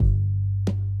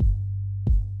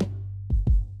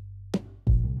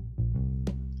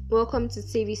Welcome to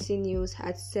TVC News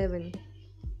at 7.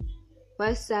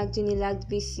 While sacked Unilag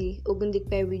VC,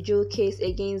 Ogundipe withdrew case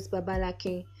against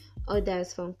Babalakin,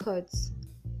 orders from courts.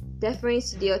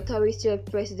 Deference to the authority of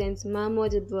President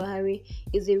Muhammadu Buhari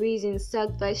is the reason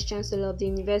sacked Vice Chancellor of the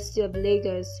University of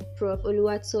Lagos, Prof.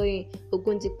 Oluwatoyin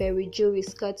Ogundipe withdrew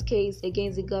his court case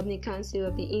against the Governing Council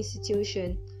of the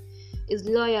institution. His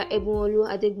lawyer Ebunolu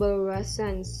Adegboro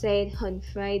Hassan said on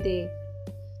Friday.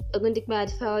 Ogundipe had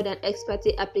filed an ex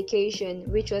parte application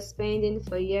which was pending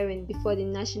for hearing before the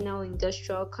National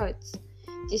Industrial Court.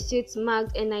 The suit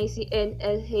marked NIC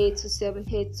NLA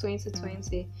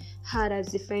 278-2020 had as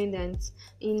defendants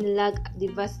Unilag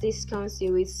Diversities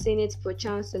Council with Senate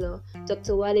Pro-Chancellor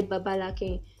Dr. Wale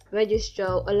Babalakin,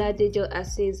 Registrar Oladejo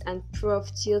Azeez, and Prof.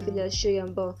 Theophilus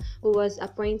Shoyombo, who was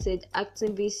appointed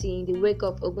acting VC in the wake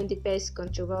of Ogundipe's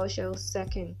controversial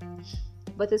sacking.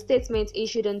 But a statement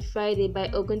issued on Friday by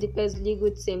Ogundipe's legal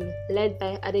team, led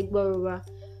by Adegborowa,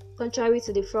 contrary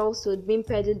to the falsehood being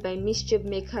peddled by mischief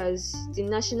makers, the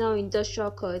National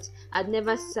Industrial Court had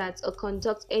never sat or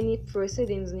conducted any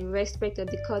proceedings in respect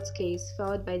of the court case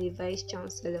filed by the Vice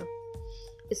Chancellor.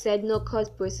 He said no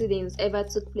court proceedings ever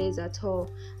took place at all,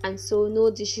 and so no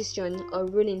decision or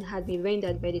ruling had been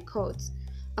rendered by the court.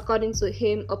 According to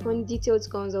him, upon detailed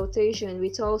consultation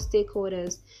with all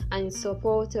stakeholders and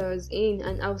supporters in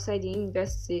and outside the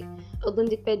university,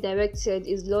 Ogundipe directed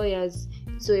his lawyers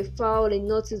to file a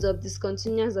notice of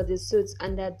discontinuance of the suit,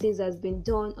 and that this has been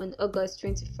done on August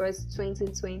 21,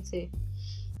 2020.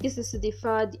 This is to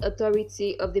defer the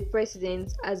authority of the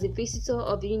president as a visitor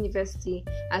of the university,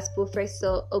 as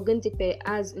Professor Ogundipe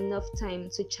has enough time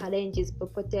to challenge his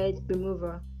purported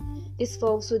removal. This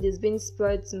falsehood is being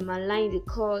spread to malign the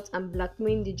court and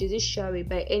blackmail the judiciary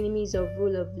by enemies of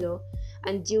rule of law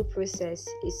and due process,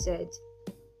 he said.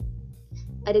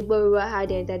 Adegborowa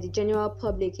added that the general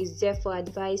public is therefore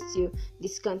advised to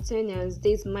discountenance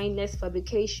these mindless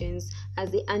fabrications as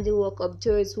the handiwork of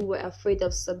those who were afraid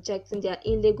of subjecting their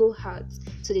illegal hearts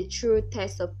to the true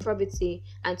test of probity,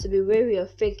 and to be wary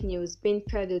of fake news being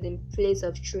peddled in place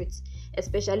of truth,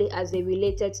 especially as they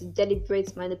related to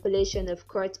deliberate manipulation of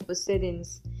court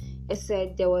proceedings. He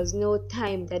said there was no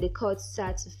time that the court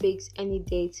sat to fix any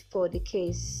date for the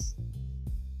case.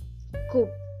 Coup.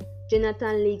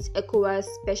 Jonathan leads ECOWAS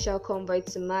special convoy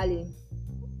to Mali.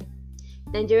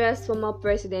 Nigeria's former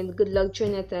president Goodluck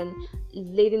Jonathan is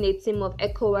leading a team of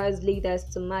ECOWAS leaders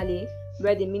to Mali,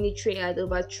 where the military had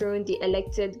overthrown the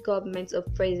elected government of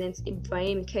President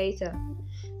Ibrahim Keita.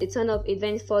 The turn of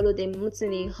events followed a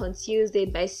mutiny on Tuesday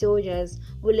by soldiers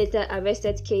who later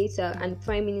arrested Keita and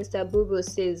Prime Minister Boubou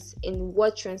Cisse in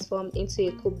what transformed into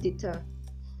a coup d'etat.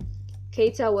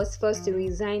 Keita was forced to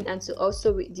resign and to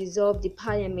also dissolve the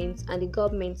parliament and the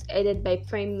government headed by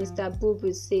Prime Minister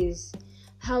Boubou Cisse.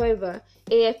 However,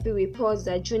 AFP reports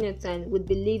that Jonathan would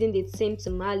be leading the team to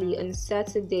Mali on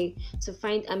Saturday to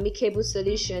find amicable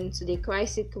solution to the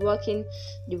crisis rocking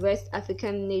the West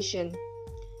African nation.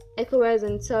 ECOWAS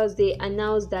on Thursday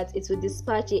announced that it would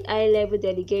dispatch a high-level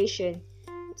delegation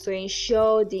to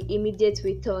ensure the immediate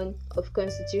return of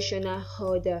constitutional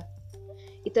order.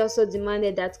 It also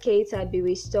demanded that Keita be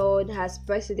restored as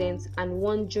president and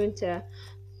warned junta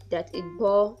that it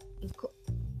bore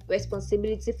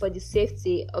responsibility for the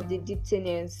safety of the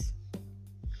detainees.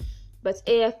 But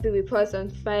AFP reports on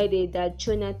Friday that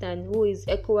Jonathan, who is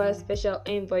ECOWAS special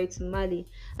envoy to Mali,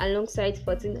 alongside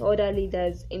 14 other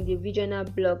leaders in the regional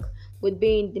bloc, would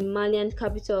be in the Malian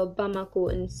capital of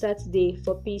Bamako on Saturday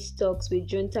for peace talks with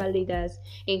junta leaders,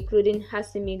 including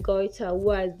Assimi Goïta,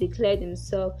 who has declared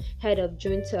himself head of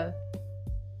junta.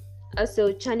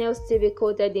 Also, Channels TV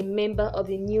quoted a member of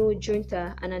the new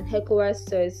junta and an ECOWAS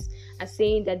source as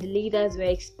saying that the leaders were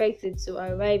expected to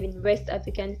arrive in West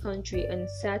African country on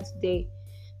Saturday.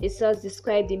 The source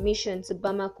described the mission to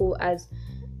Bamako as,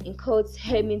 in quotes,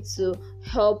 aiming to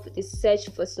help the search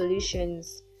for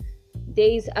solutions.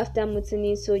 Days after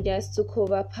mutiny soldiers took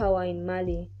over power in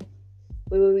Mali.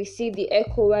 We will receive the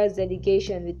ECOWAS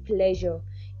delegation with pleasure.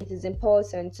 It is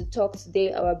important to talk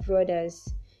today, our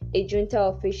brothers, a junta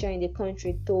official in the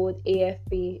country told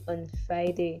AFP on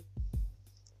Friday.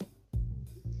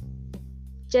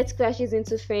 Jet crashes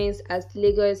into fence at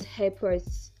Lagos airport.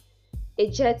 A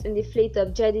jet in the fleet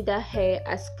of Jeddah Air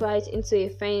has crashed into a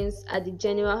fence at the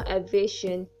General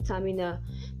Aviation Terminal,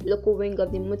 local wing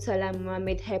of the Murtala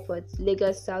Mohammed Airport,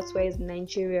 Lagos, Southwest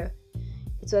Nigeria.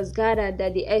 It was gathered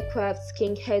that the aircraft's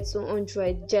King Air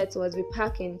 200 jet was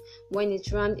repacking when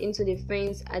it rammed into the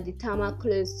fence at the tarmac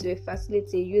close to a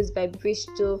facility used by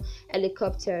Bristol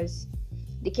helicopters.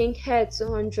 The King Air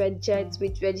 200 jet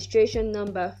with registration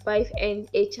number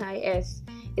 5NHIS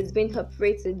is being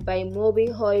operated by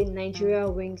Mobil Oil Nigeria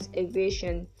Wings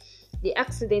Aviation. The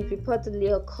accident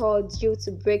reportedly occurred due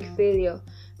to brake failure,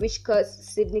 which caused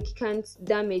significant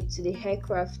damage to the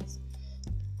aircraft.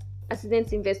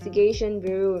 Accident Investigation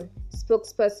Bureau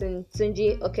spokesperson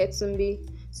Tunji Oketumbi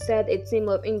said a team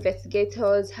of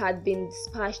investigators had been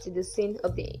dispatched to the scene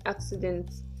of the accident.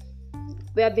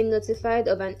 We have been notified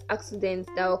of an accident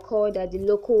that occurred at the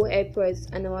local airport,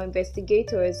 and our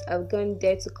investigators have gone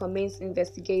there to commence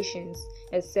investigations,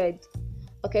 as said.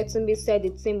 Oketumbi said the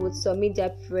team would submit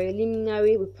their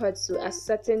preliminary report to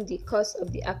ascertain the cause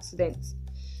of the accident.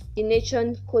 The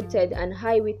Nation quoted an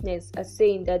eyewitness as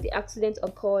saying that the accident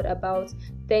occurred about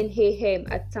 10 a.m.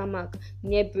 at Tarmac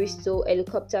near Bristol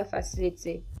Helicopter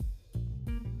Facility.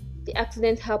 The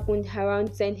accident happened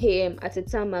around 10 a.m. at a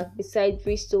tarmac beside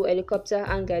Bristol Helicopter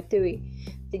Hangar 3.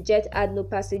 The jet had no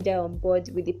passenger on board,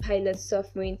 with the pilot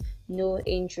suffering no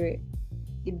injury.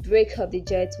 The brake of the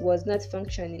jet was not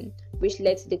functioning, which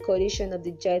led to the collision of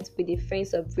the jet with the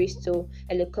fence of Bristol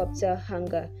Helicopter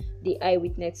Hangar, the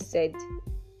eyewitness said.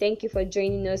 Thank you for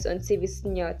joining us on TV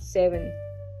Senior at 7.